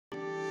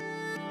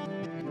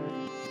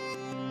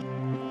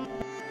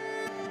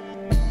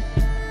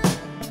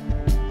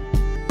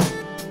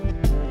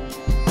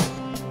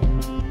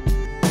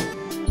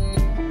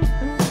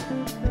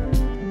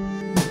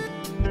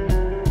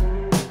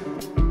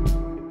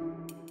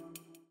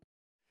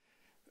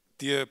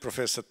Dear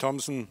Professor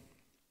Thompson,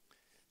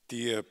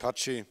 dear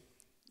Pachi,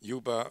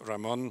 Yuba,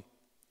 Ramon,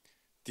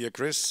 dear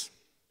Chris,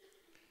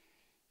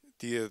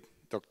 dear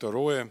Dr.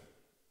 Rohe,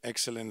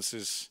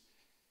 Excellencies,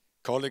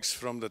 colleagues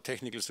from the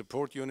Technical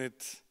Support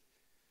Unit,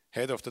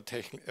 Head of the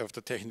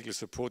Technical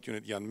Support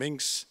Unit, Jan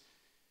Minks,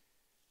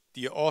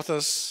 dear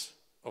authors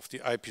of the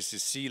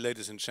IPCC,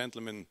 ladies and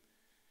gentlemen,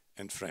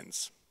 and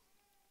friends.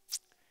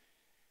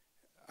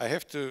 I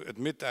have to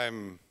admit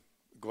I'm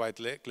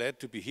quite glad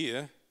to be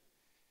here.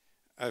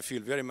 I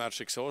feel very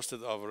much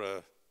exhausted over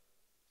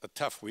a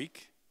tough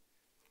week,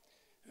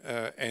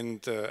 and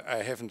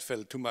I haven't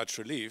felt too much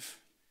relief.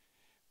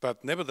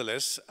 But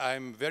nevertheless,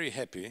 I'm very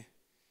happy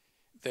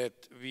that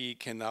we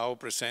can now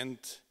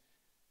present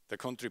the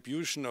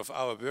contribution of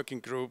our working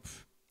group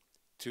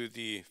to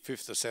the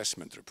fifth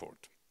assessment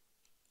report.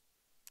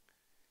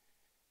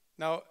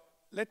 Now,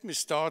 let me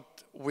start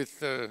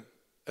with a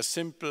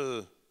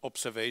simple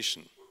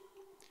observation.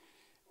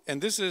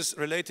 And this is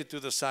related to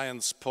the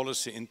science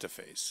policy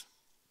interface.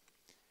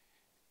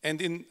 And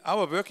in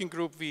our working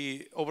group,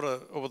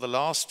 over the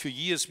last few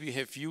years, we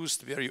have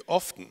used very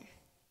often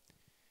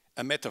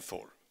a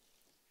metaphor.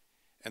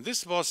 And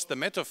this was the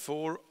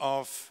metaphor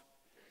of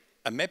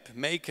a map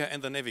maker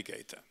and a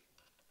navigator.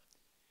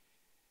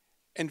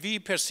 And we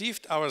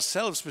perceived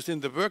ourselves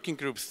within the working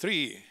group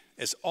 3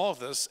 as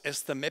authors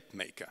as the map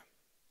maker.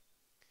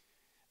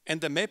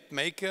 And the map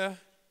maker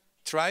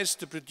tries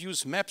to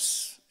produce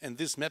maps, and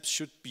these maps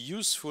should be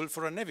useful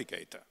for a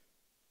navigator.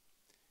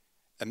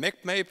 A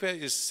map maker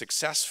is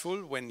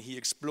successful when he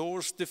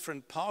explores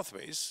different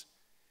pathways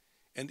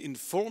and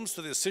informs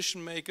the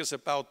decision makers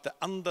about the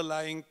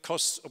underlying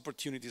costs,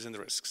 opportunities, and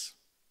risks.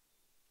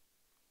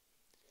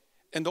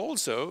 And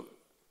also,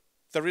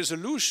 the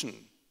resolution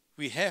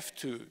we have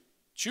to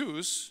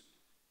choose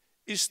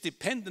is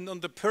dependent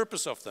on the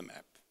purpose of the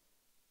map.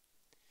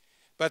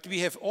 But we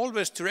have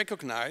always to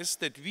recognize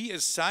that we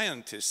as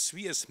scientists,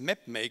 we as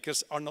map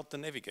makers are not the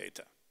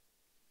navigator.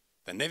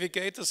 The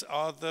navigators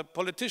are the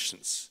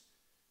politicians,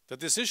 the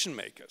decision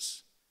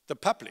makers, the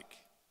public.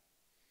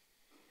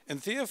 And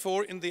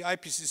therefore, in the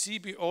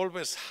IPCC, we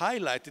always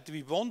highlighted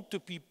we want to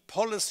be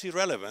policy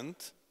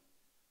relevant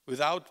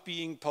without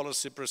being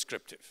policy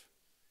prescriptive.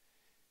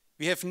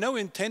 We have no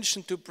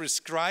intention to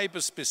prescribe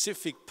a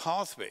specific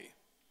pathway.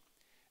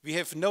 We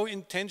have no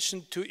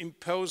intention to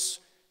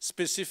impose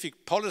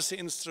specific policy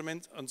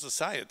instruments on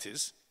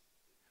societies.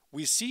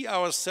 We see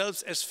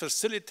ourselves as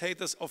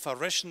facilitators of a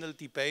rational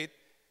debate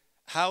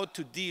how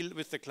to deal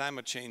with the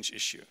climate change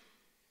issue.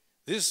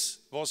 This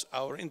was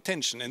our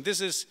intention, and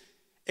this is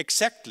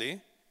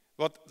exactly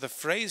what the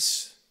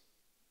phrase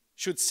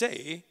should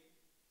say,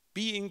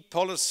 being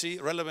policy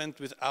relevant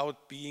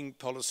without being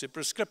policy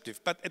prescriptive.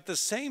 But at the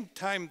same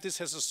time, this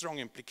has a strong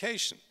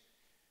implication.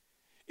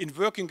 In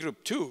Working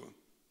Group 2,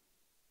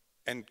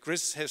 and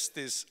Chris has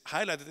this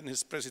highlighted in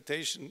his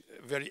presentation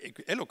very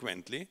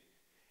eloquently,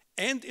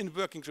 and in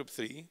Working Group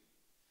 3,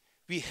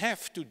 we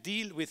have to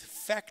deal with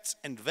facts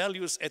and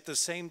values at the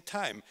same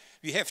time.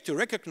 We have to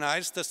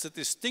recognize that the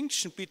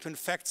distinction between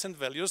facts and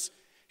values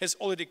has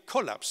already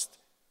collapsed.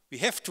 We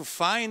have to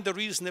find a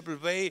reasonable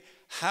way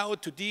how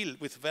to deal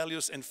with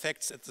values and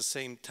facts at the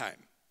same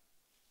time.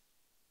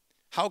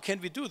 How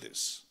can we do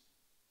this?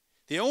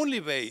 The only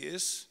way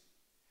is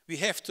we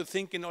have to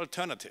think in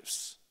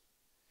alternatives.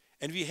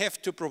 And we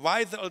have to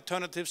provide the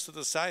alternatives to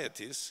the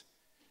societies.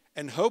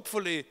 And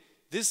hopefully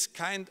this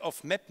kind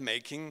of map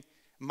making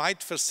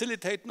might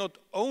facilitate not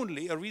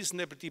only a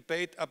reasonable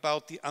debate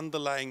about the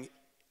underlying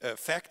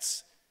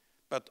facts,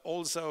 but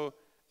also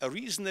a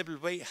reasonable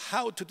way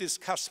how to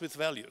discuss with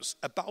values,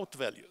 about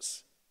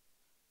values.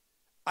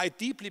 I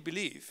deeply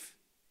believe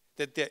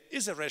that there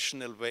is a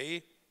rational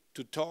way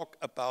to talk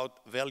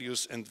about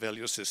values and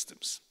value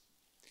systems.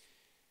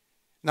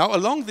 Now,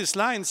 along these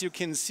lines, you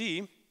can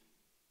see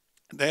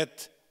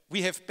that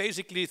we have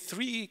basically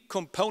 3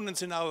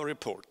 components in our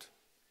report.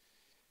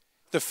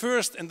 The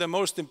first and the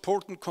most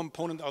important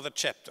component are the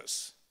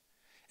chapters.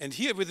 And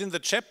here within the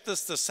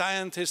chapters, the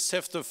scientists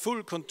have the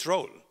full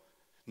control.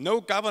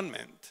 No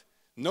government,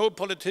 no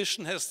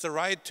politician has the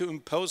right to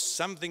impose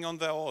something on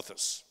their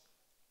authors.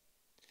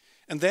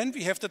 And then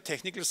we have the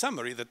technical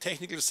summary. The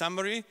technical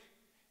summary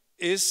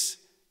is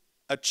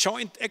a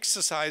joint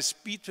exercise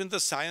between the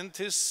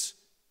scientists,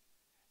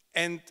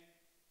 and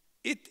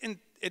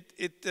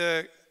it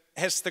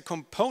has the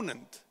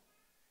component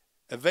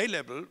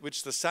available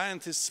which the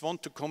scientists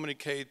want to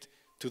communicate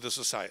to the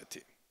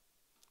society.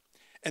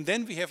 And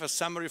then we have a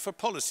summary for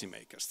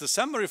policymakers. The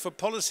summary for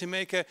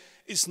policymaker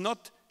is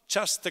not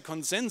just the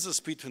consensus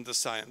between the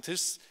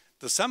scientists.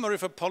 The summary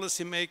for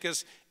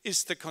policymakers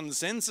is the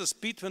consensus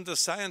between the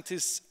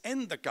scientists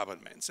and the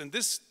governments. And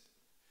this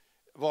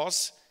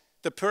was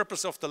the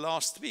purpose of the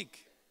last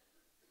week.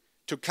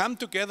 To come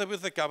together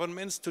with the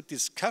governments, to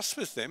discuss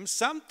with them,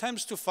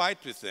 sometimes to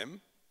fight with them,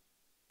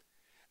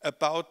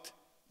 about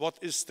what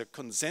is the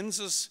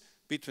consensus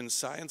between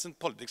science and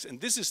politics.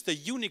 And this is the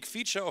unique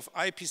feature of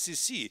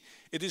IPCC.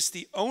 It is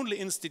the only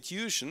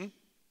institution,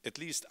 at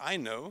least I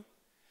know,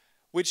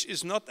 which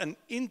is not an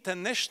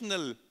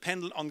international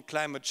panel on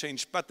climate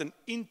change, but an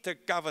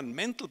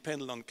intergovernmental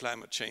panel on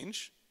climate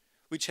change,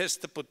 which has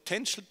the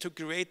potential to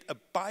create a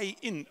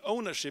buy-in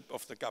ownership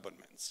of the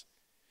governments.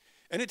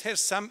 And it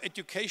has some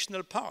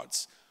educational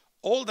parts.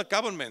 All the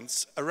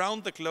governments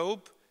around the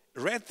globe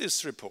read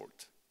this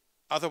report.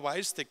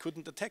 Otherwise, they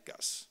couldn't attack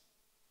us.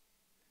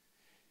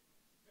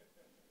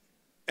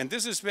 And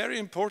this is very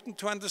important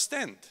to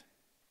understand.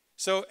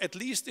 So at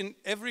least in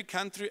every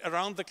country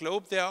around the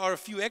globe, there are a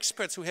few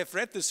experts who have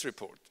read this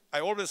report. I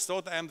always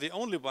thought I am the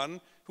only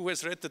one who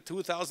has read the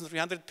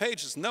 2,300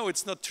 pages. No,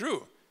 it's not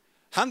true.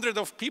 Hundreds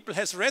of people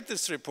has read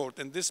this report,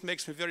 and this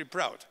makes me very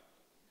proud.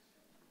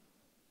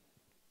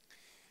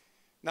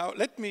 Now,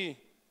 let me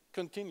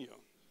continue.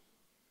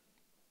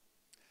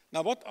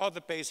 Now, what are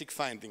the basic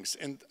findings?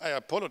 And I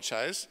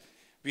apologize,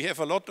 we have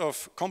a lot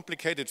of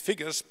complicated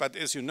figures, but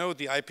as you know,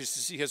 the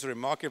IPCC has a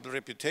remarkable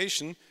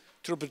reputation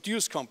to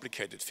produce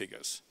complicated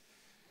figures.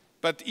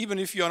 But even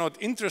if you are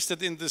not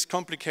interested in these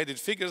complicated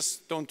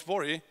figures, don't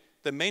worry,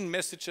 the main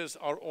messages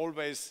are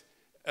always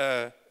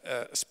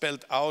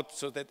spelled out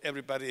so that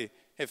everybody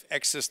have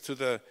access to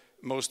the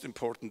most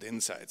important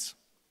insights.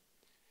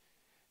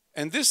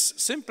 And this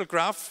simple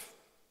graph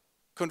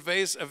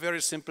conveys a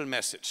very simple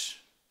message.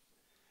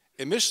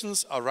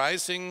 Emissions are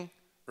rising,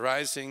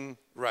 rising,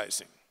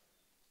 rising.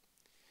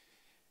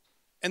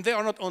 And they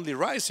are not only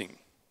rising.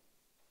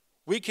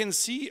 We can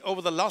see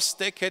over the last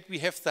decade we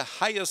have the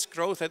highest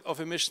growth rate of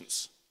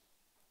emissions.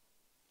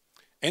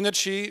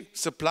 Energy,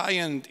 supply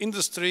and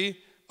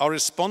industry are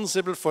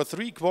responsible for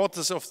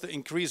 3/4 of the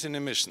increase in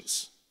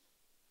emissions.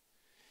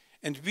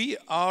 And we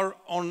are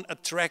on a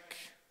track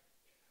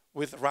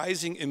with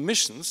rising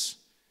emissions.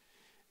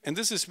 And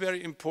this is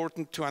very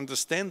important to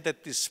understand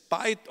that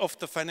despite of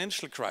the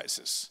financial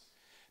crisis,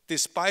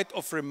 despite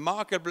of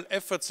remarkable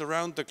efforts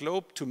around the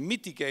globe to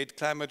mitigate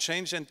climate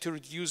change and to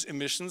reduce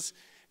emissions,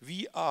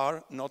 we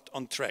are not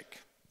on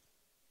track.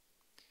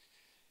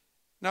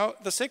 Now,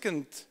 the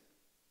second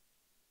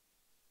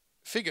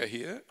figure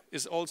here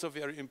is also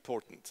very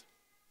important.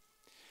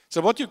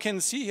 So what you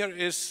can see here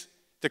is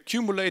the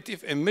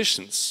cumulative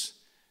emissions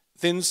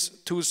since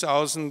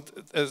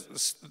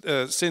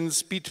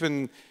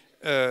between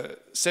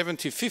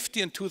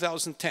 1750 and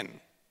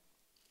 2010.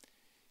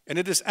 And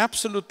it is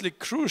absolutely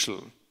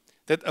crucial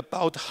that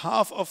about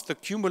half of the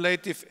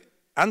cumulative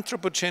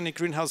anthropogenic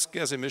greenhouse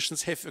gas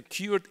emissions have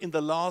occurred in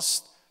the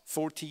last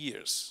 40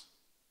 years.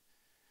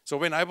 So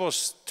when I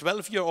was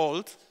 12 years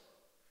old,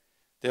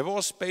 there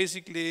was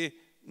basically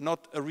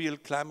not a real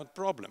climate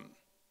problem.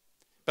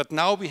 But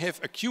now we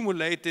have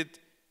accumulated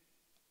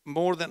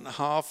more than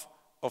half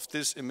of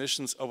these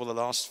emissions over the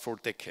last 4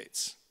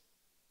 decades.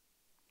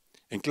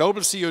 And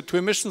global CO2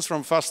 emissions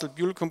from fossil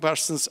fuel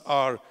combustions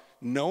are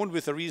known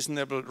with a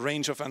reasonable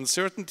range of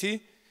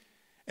uncertainty.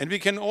 And we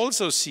can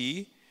also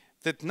see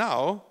that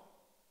now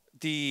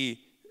the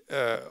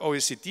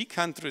OECD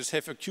countries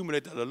have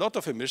accumulated a lot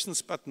of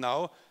emissions, but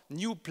now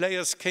new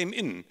players came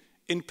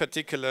in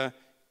particular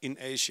in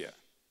Asia.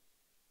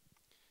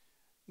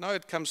 Now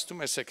it comes to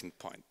my second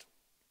point,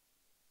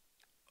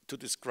 to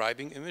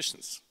describing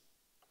emissions.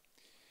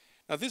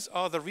 Now these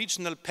are the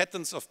regional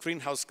patterns of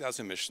greenhouse gas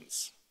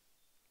emissions.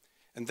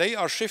 And they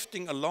are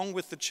shifting along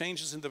with the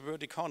changes in the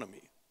world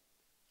economy.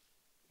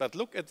 But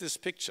look at this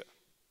picture.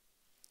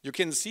 You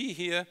can see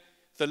here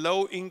the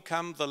low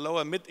income, the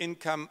lower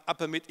mid-income,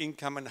 upper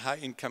mid-income and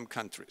high-income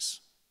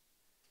countries.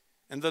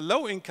 And the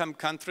low-income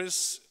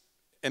countries,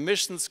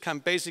 emissions come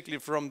basically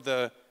from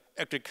the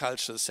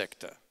agricultural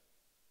sector.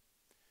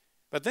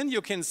 But then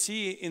you can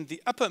see in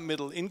the upper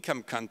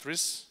middle-income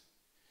countries,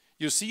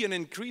 you see an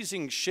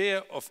increasing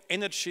share of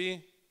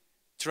energy,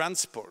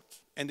 transport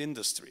and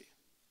industry.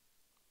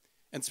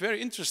 And it's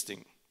very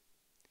interesting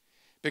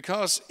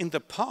because in the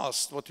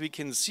past, what we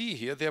can see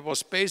here, there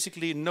was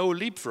basically no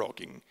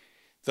leapfrogging.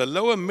 The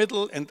lower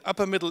middle and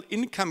upper middle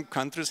income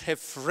countries have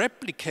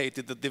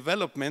replicated the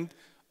development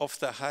of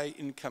the high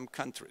income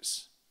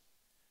countries.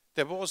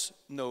 There was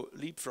no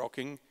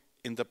leapfrogging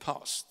in the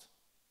past.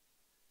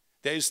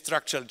 There is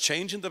structural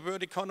change in the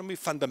world economy,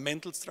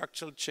 fundamental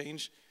structural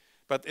change,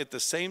 but at the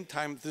same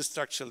time, this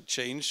structural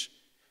change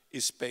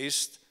is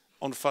based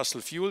on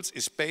fossil fuels,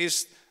 is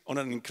based on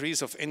an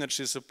increase of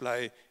energy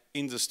supply,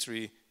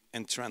 industry,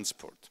 and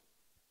transport.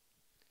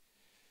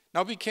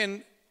 Now we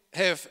can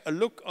have a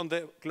look on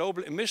the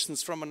global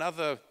emissions from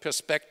another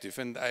perspective,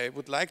 and I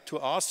would like to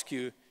ask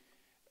you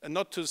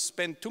not to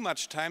spend too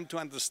much time to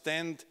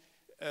understand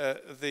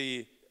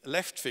the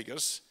left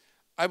figures.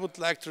 I would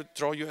like to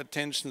draw your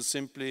attention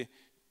simply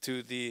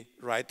to the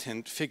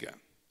right-hand figure.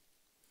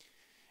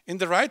 In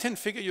the right-hand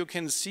figure, you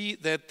can see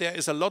that there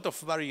is a lot of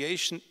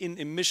variation in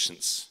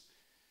emissions.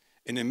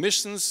 In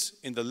emissions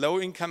in the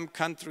low-income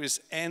countries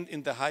and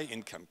in the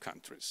high-income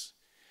countries.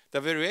 The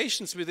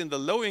variations within the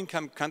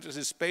low-income countries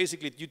is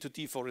basically due to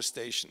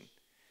deforestation.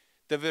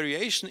 The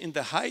variation in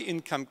the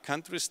high-income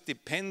countries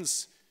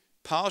depends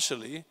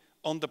partially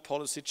on the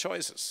policy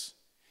choices.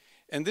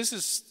 And this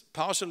is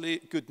partially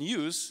good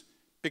news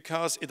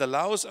because it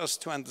allows us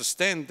to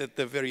understand that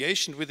the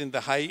variation within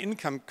the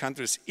high-income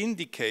countries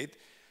indicate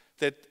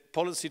that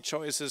policy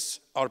choices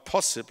are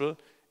possible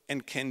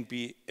and can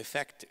be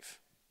effective.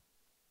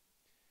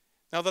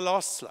 Now the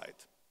last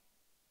slide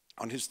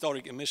on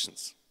historic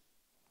emissions.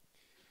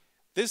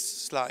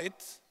 This slide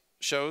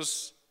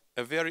shows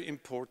a very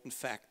important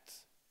fact.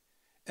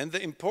 And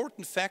the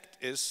important fact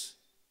is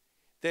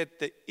that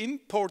the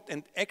import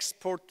and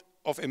export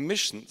of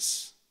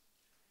emissions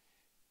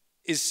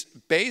is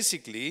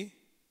basically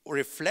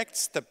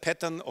reflects the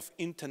pattern of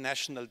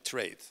international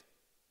trade.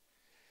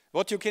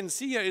 What you can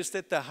see here is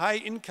that the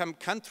high-income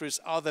countries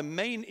are the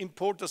main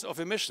importers of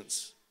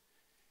emissions,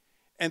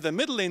 and the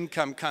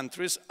middle-income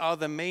countries are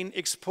the main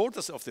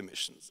exporters of the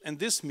emissions. And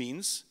this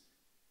means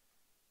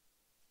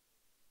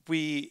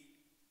we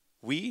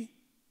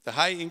the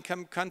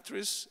high-income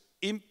countries,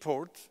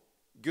 import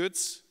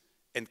goods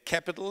and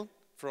capital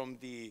from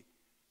the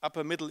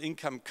upper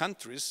middle-income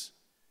countries,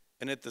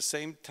 and at the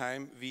same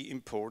time we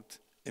import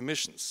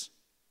emissions.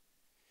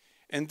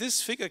 And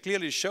this figure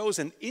clearly shows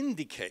and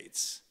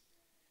indicates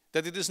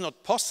that it is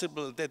not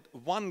possible that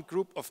one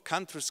group of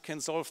countries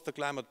can solve the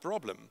climate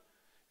problem.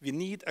 We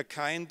need a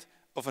kind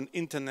of an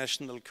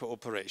international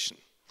cooperation.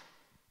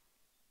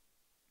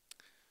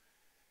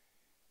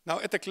 Now,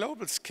 at a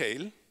global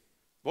scale,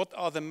 what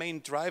are the main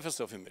drivers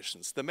of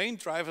emissions? The main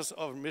drivers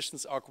of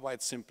emissions are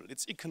quite simple.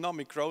 It's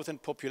economic growth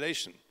and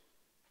population,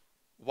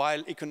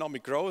 while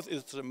economic growth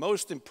is the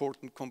most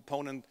important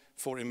component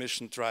for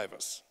emission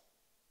drivers.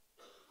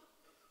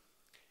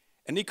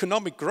 And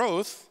economic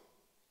growth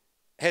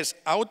has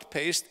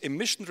outpaced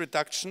emission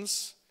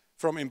reductions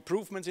from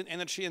improvements in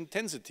energy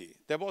intensity.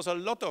 There was a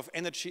lot of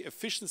energy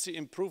efficiency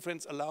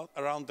improvements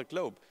around the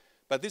globe,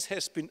 but this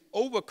has been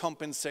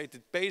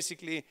overcompensated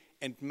basically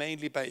and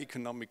mainly by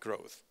economic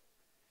growth.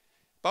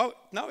 But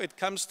now it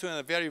comes to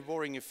a very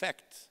worrying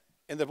effect.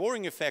 And the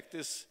worrying effect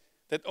is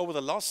that over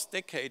the last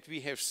decade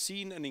we have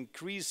seen an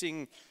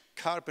increasing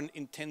carbon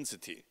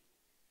intensity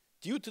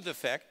due to the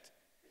fact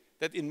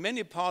that in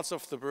many parts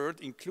of the world,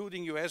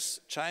 including US,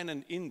 China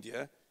and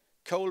India,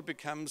 coal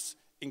becomes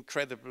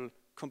incredibly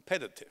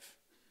competitive.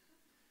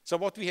 So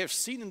what we have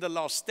seen in the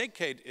last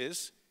decade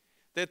is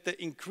that the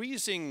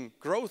increasing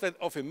growth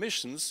of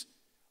emissions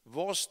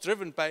was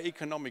driven by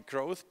economic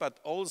growth, but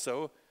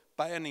also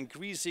by an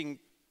increasing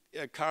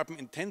carbon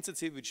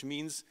intensity, which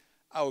means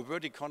our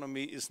world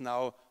economy is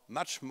now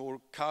much more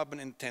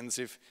carbon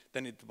intensive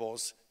than it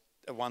was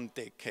 1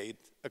 decade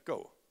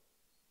ago.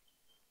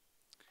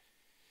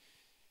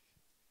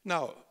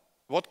 Now,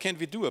 what can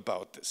we do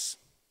about this?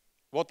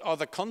 What are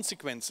the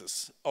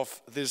consequences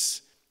of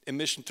this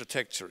emission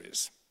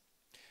trajectories?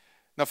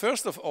 Now,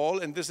 first of all,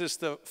 and this is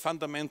the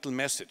fundamental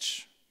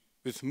message,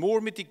 with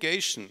more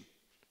mitigation,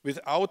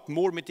 without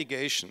more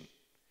mitigation,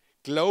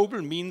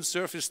 global mean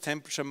surface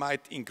temperature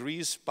might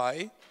increase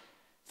by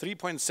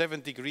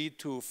 3.7 degrees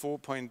to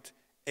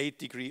 4.8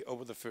 degrees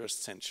over the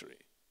first century.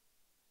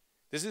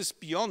 This is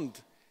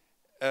beyond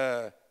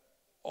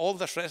all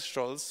the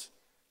thresholds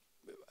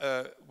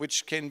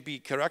which can be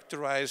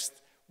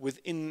characterized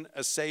within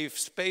a safe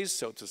space,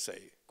 so to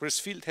say. Chris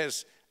Field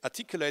has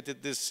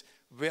articulated this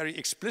very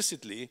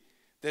explicitly,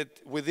 that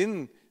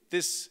within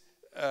this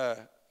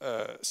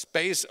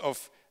space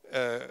of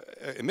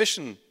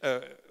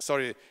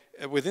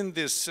within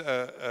this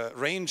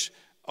range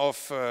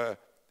of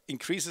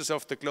increases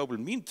of the global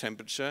mean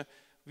temperature,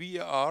 we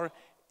are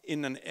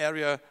in an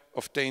area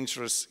of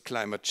dangerous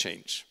climate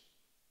change.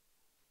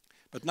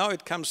 But now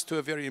it comes to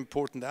a very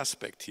important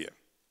aspect here.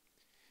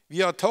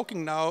 We are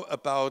talking now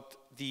about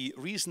the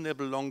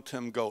reasonable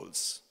long-term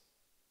goals.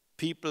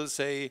 People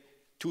say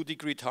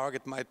 2-degree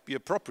target might be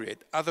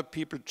appropriate. Other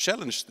people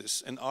challenge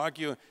this and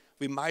argue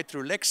we might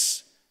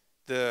relax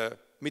the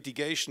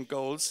mitigation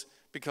goals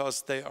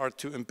because they are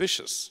too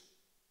ambitious.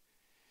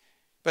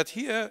 But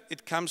here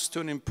it comes to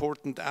an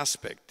important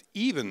aspect.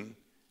 Even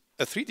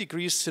a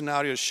 3-degree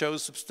scenario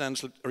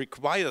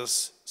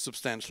requires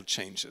substantial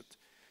changes.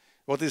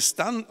 What is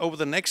done over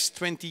the next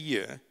 20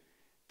 years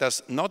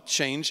does not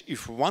change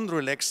if one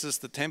relaxes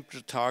the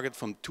temperature target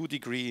from 2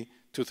 degrees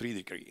to 3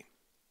 degrees.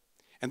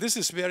 And this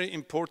is very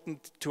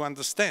important to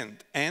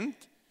understand. And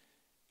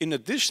in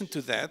addition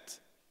to that,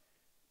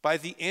 by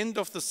the end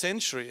of the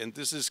century, and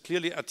this is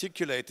clearly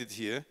articulated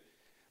here,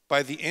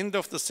 by the end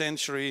of the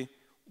century,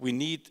 we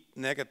need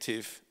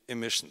negative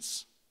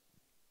emissions.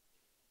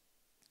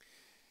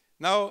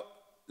 Now,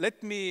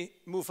 let me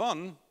move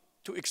on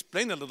to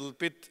explain a little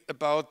bit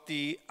about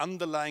the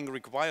underlying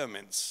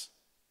requirements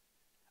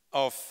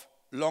of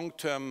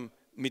long-term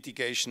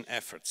mitigation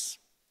efforts.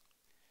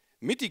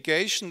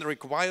 Mitigation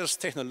requires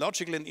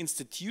technological and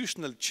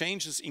institutional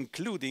changes,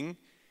 including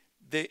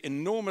the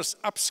enormous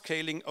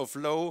upscaling of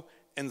low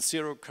and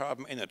zero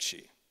carbon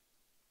energy.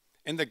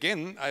 And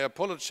again, I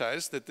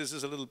apologize that this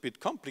is a little bit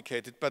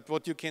complicated, but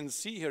what you can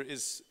see here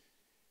is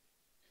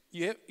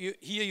here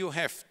you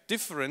have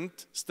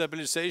different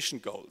stabilization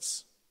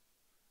goals.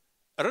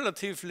 A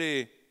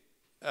relatively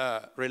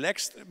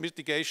relaxed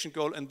mitigation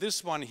goal, and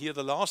this one here,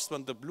 the last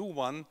one, the blue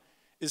one,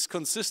 is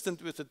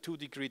consistent with the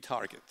 2-degree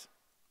target.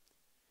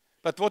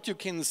 But what you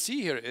can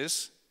see here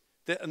is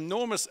the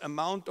enormous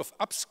amount of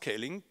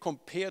upscaling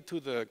compared to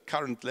the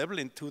current level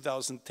in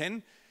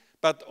 2010,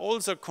 but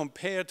also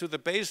compared to the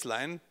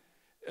baseline,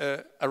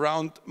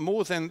 around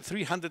more than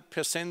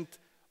 300%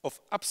 of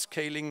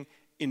upscaling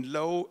in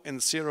low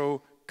and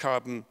zero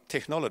carbon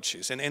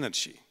technologies and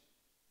energy.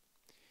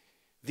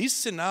 These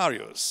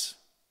scenarios,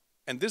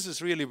 and this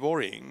is really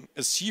worrying,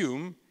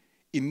 assume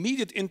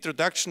immediate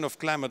introduction of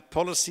climate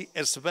policy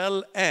as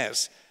well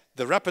as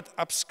the rapid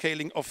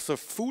upscaling of the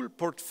full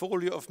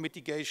portfolio of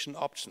mitigation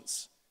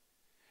options.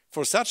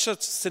 For such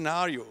a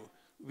scenario,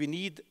 we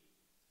need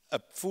a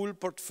full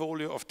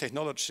portfolio of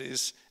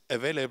technologies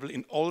available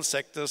in all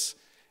sectors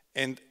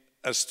and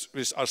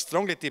are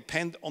strongly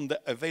depend on the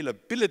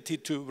availability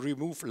to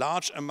remove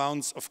large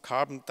amounts of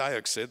carbon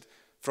dioxide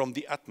from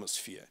the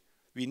atmosphere.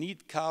 We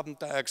need carbon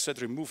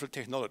dioxide removal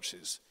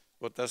technologies.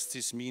 What does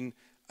this mean?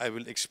 I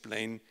will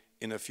explain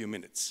in a few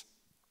minutes.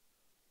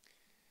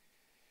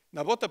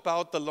 Now, what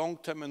about the long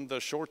term and the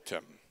short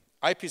term?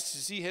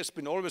 IPCC has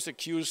been always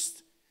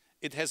accused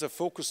it has a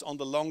focus on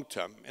the long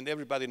term, and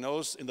everybody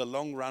knows in the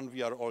long run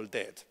we are all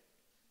dead.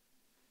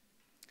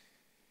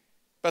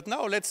 But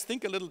now let's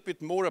think a little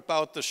bit more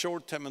about the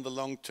short term and the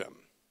long term.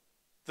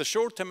 The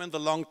short term and the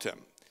long term.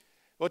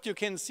 What you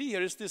can see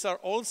here is these are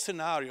all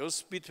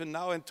scenarios between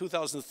now and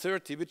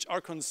 2030 which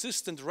are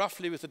consistent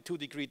roughly with the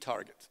 2-degree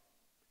target.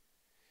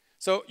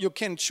 So you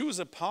can choose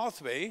a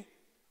pathway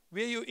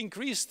where you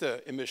increase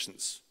the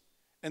emissions.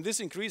 And these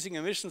increasing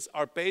emissions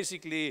are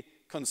basically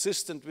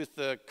consistent with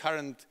the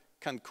current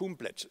Cancun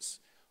pledges.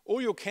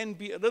 Or you can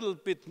be a little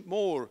bit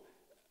more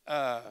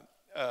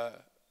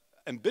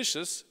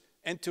ambitious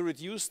and to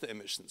reduce the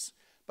emissions.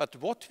 But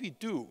what we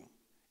do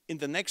in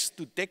the next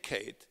 2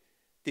 decades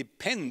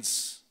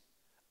depends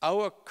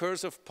our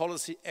course of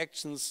policy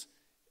actions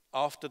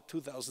after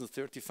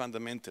 2030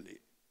 fundamentally.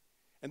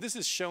 And this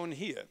is shown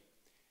here.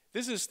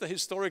 This is the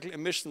historical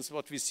emissions,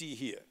 what we see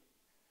here.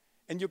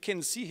 And you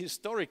can see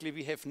historically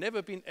we have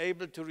never been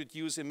able to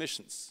reduce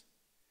emissions.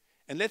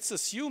 And let's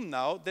assume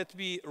now that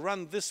we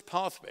run this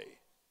pathway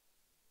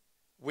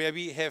where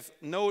we have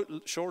no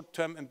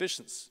short-term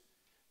ambitions.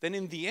 Then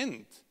in the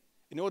end,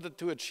 in order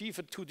to achieve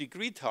a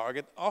 2-degree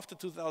target, after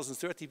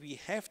 2030, we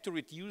have to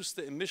reduce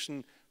the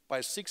emission by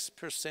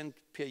 6%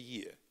 per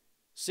year.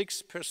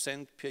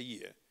 6% per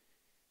year.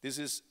 This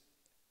is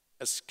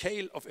a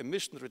scale of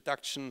emission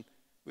reduction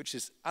which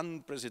is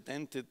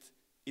unprecedented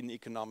in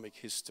economic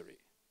history.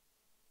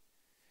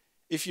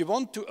 If you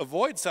want to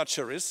avoid such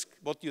a risk,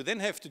 what you then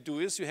have to do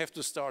is you have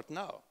to start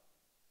now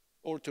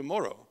or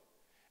tomorrow.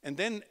 And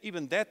then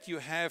even that you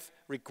have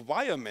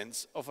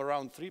requirements of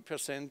around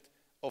 3%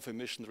 of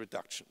emission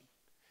reduction.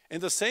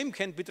 And the same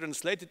can be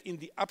translated in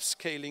the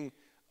upscaling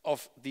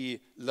of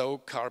the low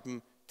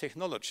carbon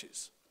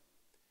technologies.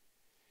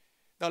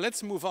 Now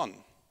let's move on.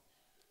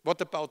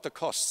 What about the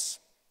costs?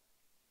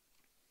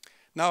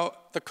 Now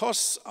the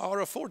costs are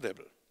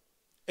affordable,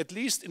 at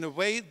least in a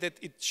way that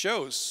it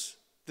shows,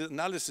 the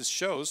analysis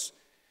shows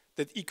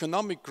that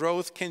economic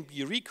growth can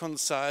be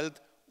reconciled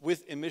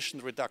with emission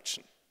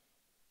reduction.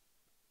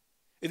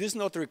 It is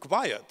not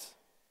required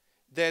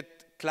that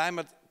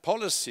climate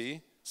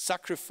policy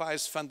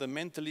sacrifice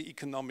fundamentally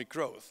economic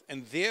growth,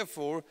 and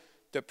therefore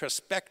the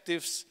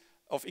perspectives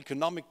of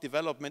economic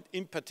development,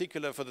 in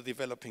particular for the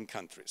developing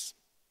countries.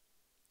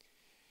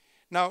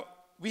 Now,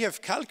 we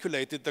have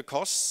calculated the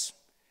costs,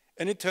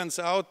 and it turns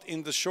out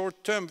in the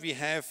short term we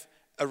have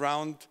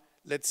around,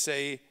 let's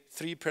say,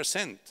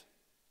 3%.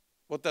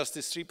 What does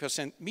this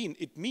 3% mean?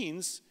 It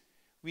means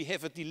we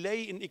have a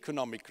delay in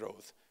economic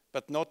growth,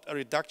 but not a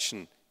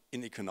reduction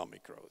in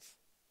economic growth.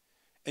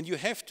 And you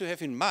have to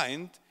have in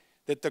mind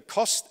that the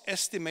cost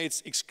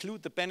estimates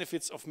exclude the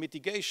benefits of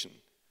mitigation.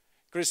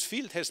 Chris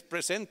Field has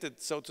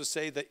presented, so to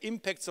say, the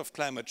impacts of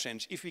climate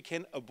change. If we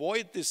can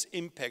avoid these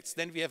impacts,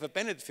 then we have a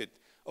benefit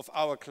of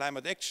our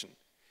climate action.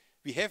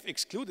 We have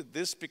excluded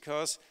this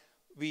because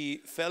we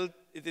felt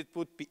it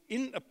would be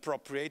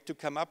inappropriate to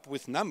come up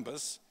with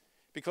numbers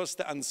because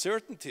the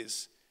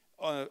uncertainties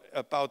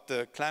about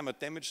the climate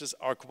damages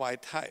are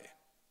quite high.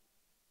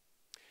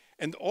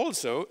 And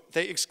also,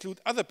 they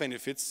exclude other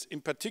benefits, in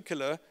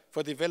particular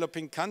for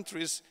developing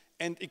countries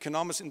and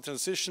economies in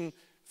transition,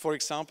 for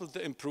example,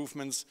 the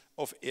improvements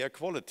of air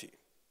quality.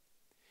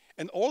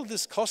 And all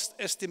these cost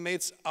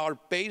estimates are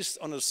based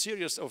on a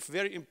series of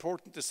very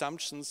important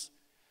assumptions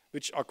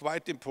which are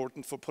quite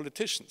important for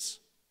politicians.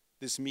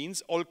 This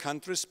means all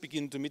countries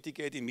begin to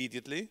mitigate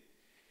immediately.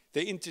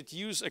 They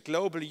introduce a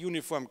globally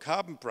uniform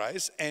carbon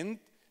price, and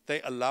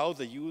they allow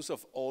the use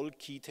of all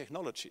key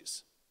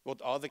technologies. What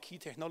are the key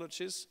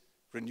technologies?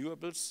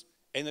 Renewables,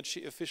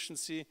 energy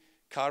efficiency,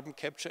 carbon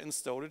capture and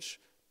storage,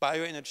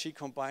 bioenergy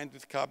combined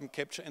with carbon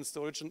capture and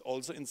storage, and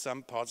also in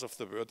some parts of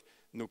the world,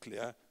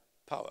 nuclear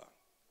power.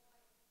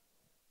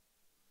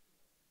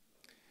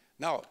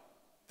 Now,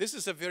 this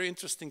is a very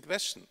interesting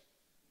question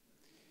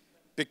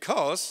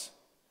because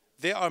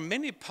there are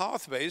many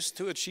pathways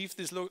to achieve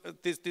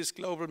these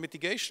global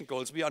mitigation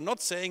goals. We are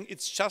not saying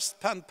it's just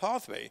one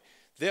pathway.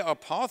 There are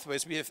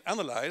pathways we have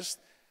analyzed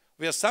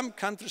where some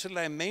countries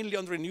rely mainly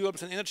on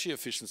renewables and energy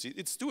efficiency.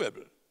 It's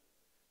doable.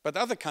 But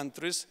other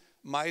countries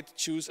might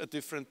choose a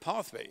different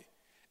pathway.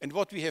 And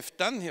what we have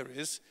done here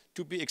is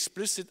to be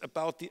explicit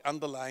about the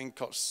underlying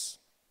costs.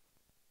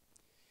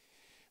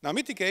 Now,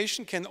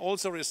 mitigation can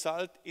also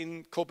result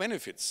in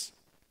co-benefits.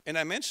 And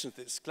I mentioned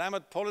this.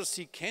 Climate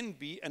policy can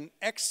be an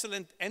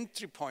excellent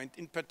entry point,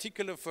 in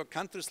particular for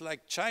countries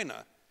like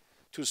China,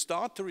 to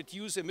start to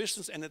reduce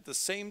emissions and at the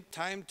same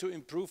time to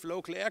improve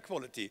local air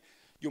quality.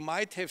 You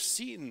might have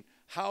seen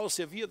how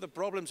severe the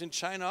problems in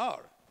China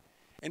are.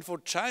 And for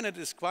China, it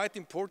is quite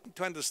important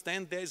to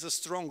understand there is a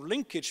strong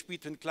linkage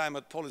between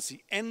climate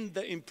policy and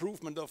the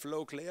improvement of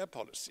local air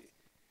policy.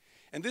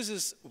 And this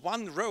is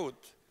one road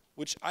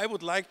which I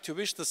would like to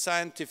wish the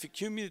scientific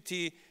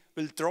community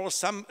will draw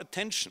some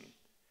attention.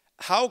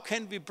 How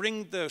can we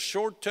bring the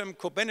short-term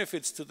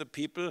co-benefits to the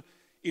people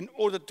in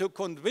order to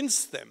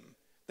convince them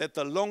that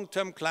the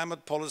long-term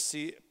climate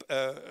policy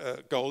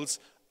goals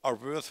are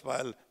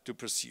worthwhile to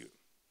pursue?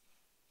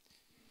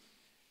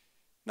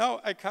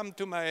 Now I come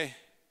to my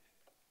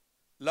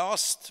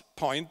last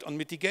point on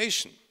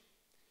mitigation.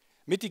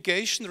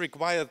 Mitigation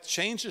requires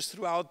changes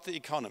throughout the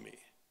economy.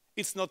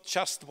 It's not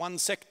just one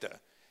sector.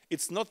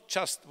 It's not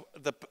just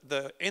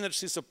the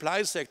energy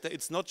supply sector.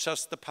 It's not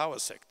just the power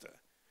sector.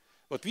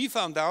 What we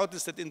found out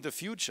is that in the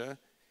future,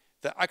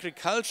 the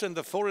agriculture and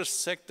the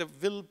forest sector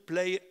will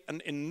play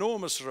an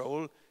enormous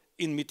role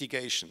in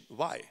mitigation.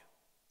 Why?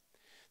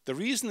 The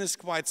reason is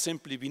quite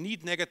simply, we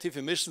need negative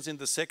emissions in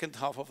the second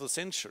half of the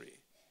century.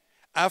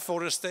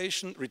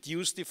 Afforestation,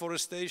 reduced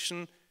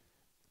deforestation,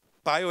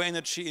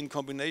 bioenergy in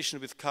combination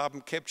with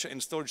carbon capture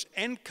and storage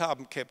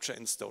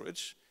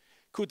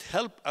could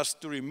help us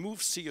to remove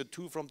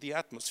CO2 from the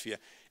atmosphere.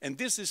 And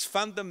this is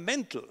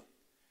fundamental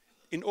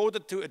in order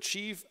to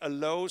achieve a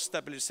low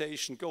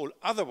stabilization goal.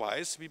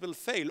 Otherwise, we will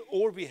fail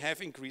or we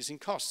have increasing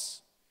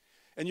costs.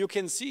 And you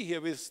can see here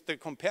with the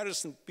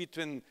comparison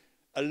between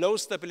a low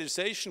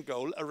stabilization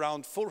goal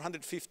around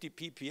 450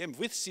 ppm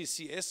with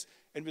CCS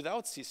and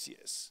without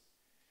CCS.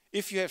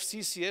 If you have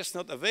CCS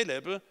not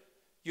available,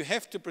 you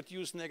have to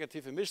produce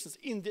negative emissions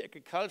in the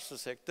agricultural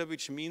sector,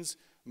 which means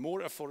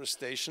more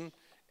afforestation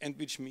and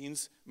which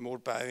means more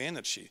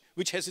bioenergy,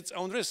 which has its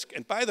own risk.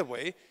 And by the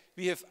way,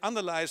 we have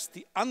analyzed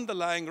the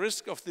underlying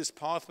risk of these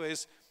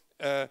pathways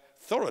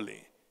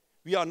thoroughly.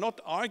 We are not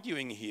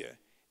arguing here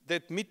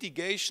that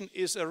mitigation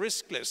is a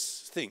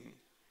riskless thing.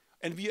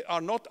 And we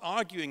are not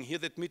arguing here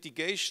that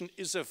mitigation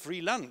is a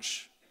free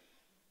lunch.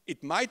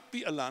 It might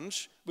be a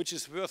lunch which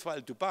is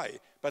worthwhile to buy,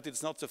 but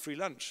it's not a free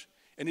lunch.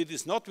 And it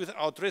is not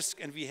without risk,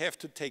 and we have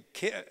to take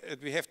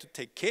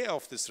care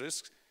of this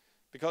risk,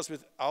 because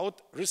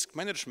without risk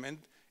management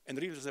and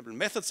reasonable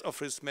methods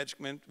of risk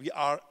management, we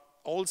are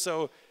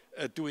also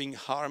doing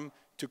harm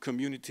to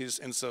communities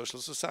and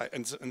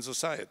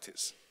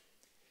societies.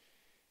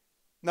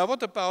 Now,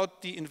 what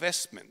about the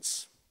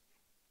investments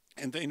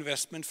and the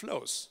investment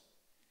flows?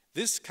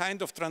 This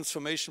kind of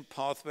transformation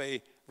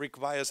pathway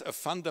requires a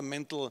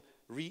fundamental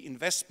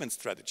reinvestment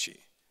strategy.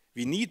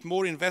 We need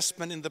more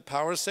investment in the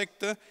power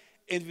sector,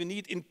 and we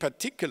need in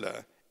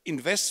particular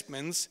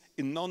investments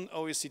in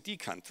non-OECD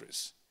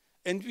countries.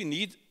 And we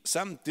need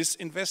some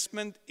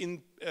disinvestment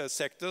in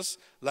sectors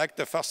like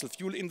the fossil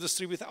fuel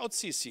industry without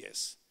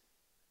CCS.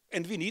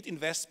 And we need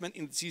investment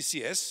in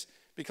CCS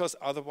because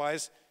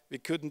otherwise we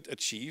couldn't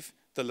achieve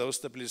the low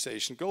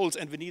stabilization goals.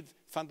 And we need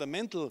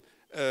fundamental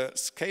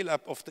scale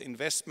up of the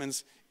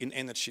investments in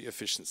energy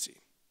efficiency.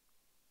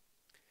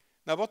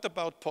 Now, what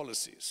about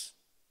policies?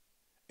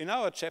 In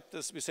our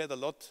chapters, we said a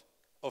lot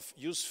of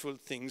useful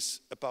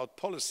things about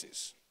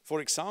policies.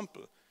 For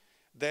example,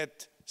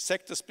 that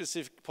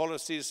sector-specific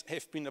policies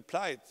have been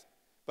applied,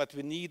 but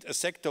we need a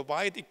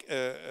sector-wide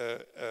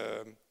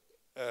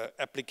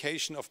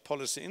application of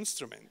policy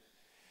instrument.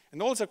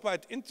 And also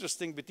quite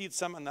interesting, we did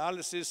some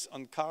analysis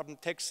on carbon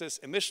taxes,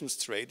 emissions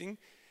trading,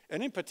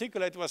 and in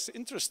particular it was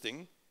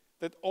interesting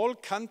that all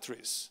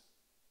countries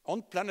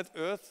on planet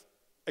Earth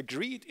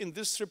agreed in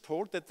this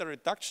report that the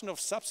reduction of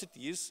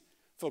subsidies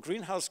for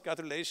greenhouse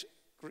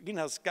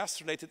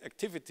gas-related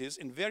activities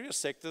in various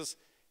sectors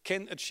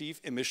can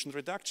achieve emission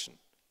reduction.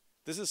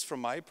 This is, from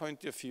my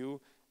point of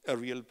view, a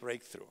real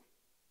breakthrough.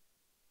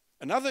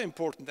 Another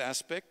important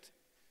aspect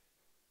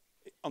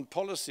on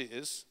policy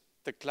is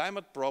the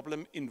climate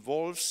problem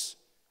involves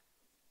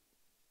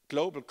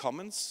global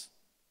commons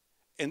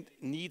and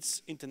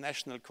needs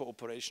international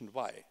cooperation.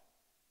 Why?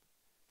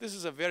 This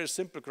is a very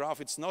simple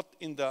graph. It's not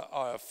in the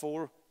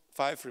 4-5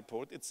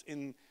 report. It's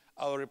in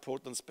our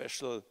report on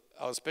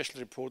our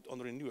special report on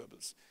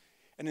renewables.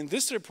 And in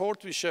this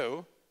report, we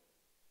show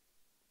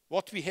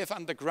what we have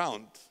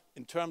underground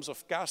in terms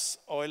of gas,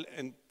 oil,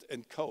 and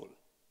coal.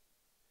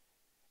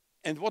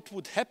 And what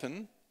would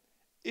happen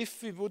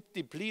if we would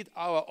deplete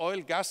our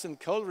oil, gas, and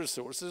coal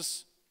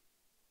resources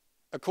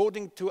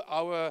according to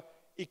our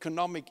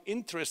economic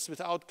interests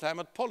without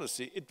climate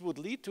policy. It would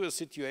lead to a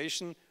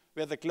situation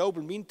where the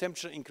global mean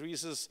temperature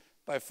increases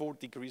by 4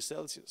 degrees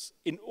Celsius.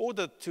 In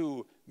order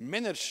to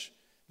manage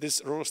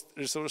this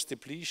resource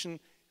depletion,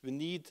 we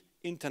need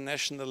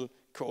international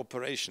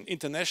cooperation,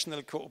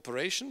 international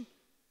cooperation,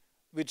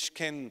 which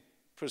can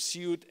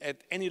pursued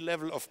at any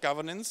level of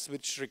governance,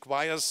 which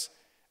requires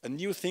a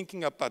new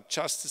thinking about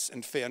justice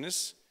and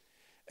fairness.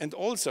 And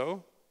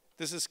also,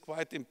 this is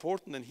quite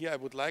important, and here I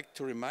would like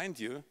to remind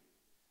you,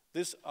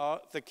 these are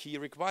the key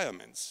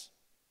requirements.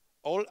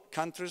 All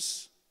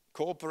countries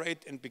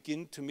cooperate and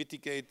begin to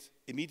mitigate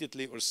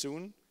immediately or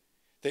soon.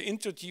 They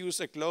introduce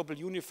a global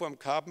uniform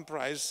carbon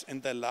price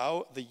and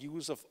allow the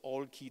use of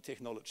all key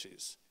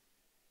technologies.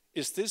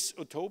 Is this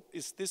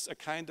a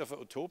kind of a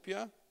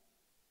utopia?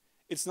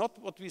 It's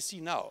not what we see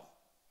now,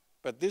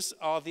 but these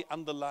are the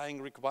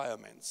underlying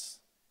requirements.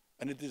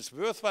 And it is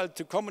worthwhile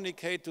to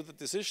communicate to the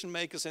decision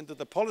makers and to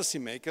the policy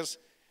makers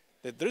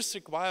that these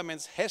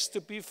requirements has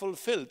to be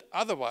fulfilled.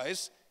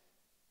 Otherwise,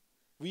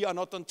 we are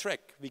not on track.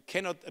 We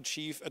cannot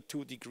achieve a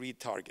 2-degree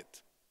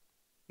target.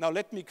 Now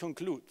let me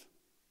conclude.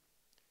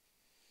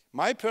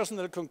 My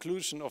personal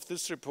conclusion of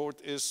this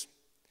report is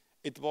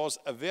it was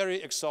a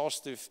very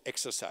exhaustive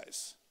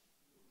exercise.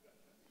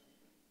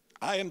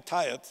 I am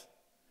tired,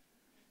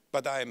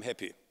 but I am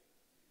happy.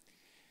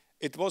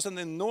 It was an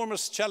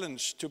enormous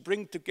challenge to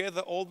bring together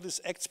all these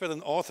experts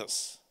and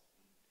authors.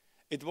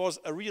 It was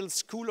a real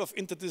school of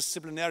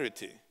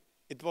interdisciplinarity.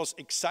 It was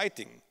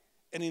exciting,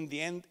 and in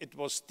the end, it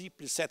was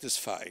deeply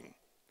satisfying.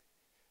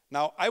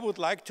 Now, I would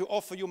like to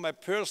offer you my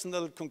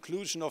personal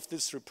conclusion of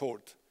this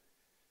report,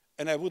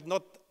 and I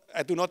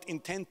do not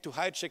intend to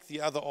hijack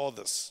the other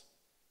authors.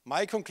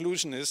 My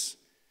conclusion is,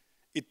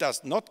 it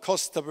does not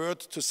cost the world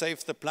to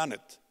save the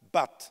planet,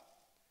 but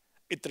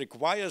it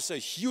requires a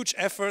huge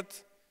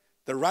effort,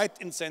 the right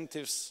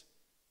incentives,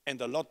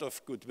 and a lot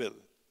of goodwill.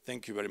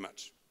 Thank you very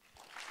much.